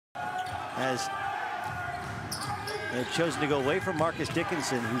as they've chosen to go away from Marcus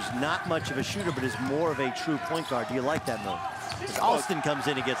Dickinson, who's not much of a shooter, but is more of a true point guard. Do you like that move? As Alston comes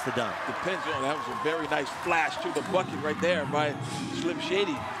in and gets the dunk. Depends on, that was a very nice flash to the bucket right there by Slim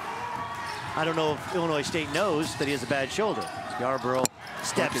Shady. I don't know if Illinois State knows that he has a bad shoulder. Yarborough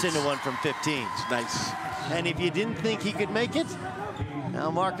steps into one from 15. It's nice. And if you didn't think he could make it,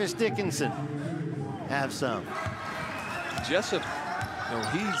 now Marcus Dickinson have some. Jessup, you know,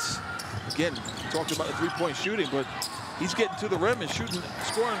 he's, again, talked about the three-point shooting, but he's getting to the rim and shooting,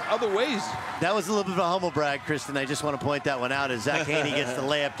 scoring other ways. That was a little bit of a humble brag, Kristen. I just want to point that one out as Zach Haney gets the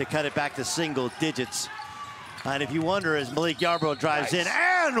layup to cut it back to single digits. And if you wonder, as Malik Yarborough drives in,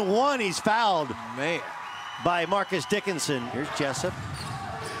 and one, he's fouled by Marcus Dickinson. Here's Jessup.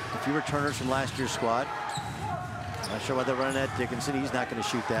 A few returners from last year's squad. Not sure why they're running at Dickinson. He's not going to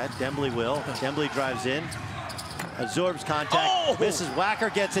shoot that. Dembley will. Dembley drives in. Absorbs contact. Misses.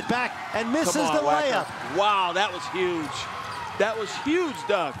 Wacker gets it back and misses the layup. Wow, that was huge. That was huge,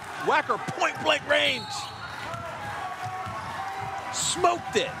 Doug. Wacker point-blank range.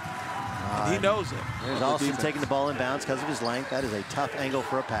 Smoked it. And he knows it. There's Alston taking the ball in bounds because of his length. That is a tough angle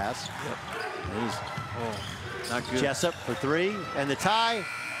for a pass. Yep. And he's not good. Jessup for three, and the tie.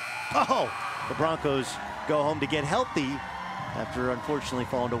 Oh, the Broncos go home to get healthy after unfortunately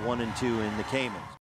falling to 1-2 in the Cayman.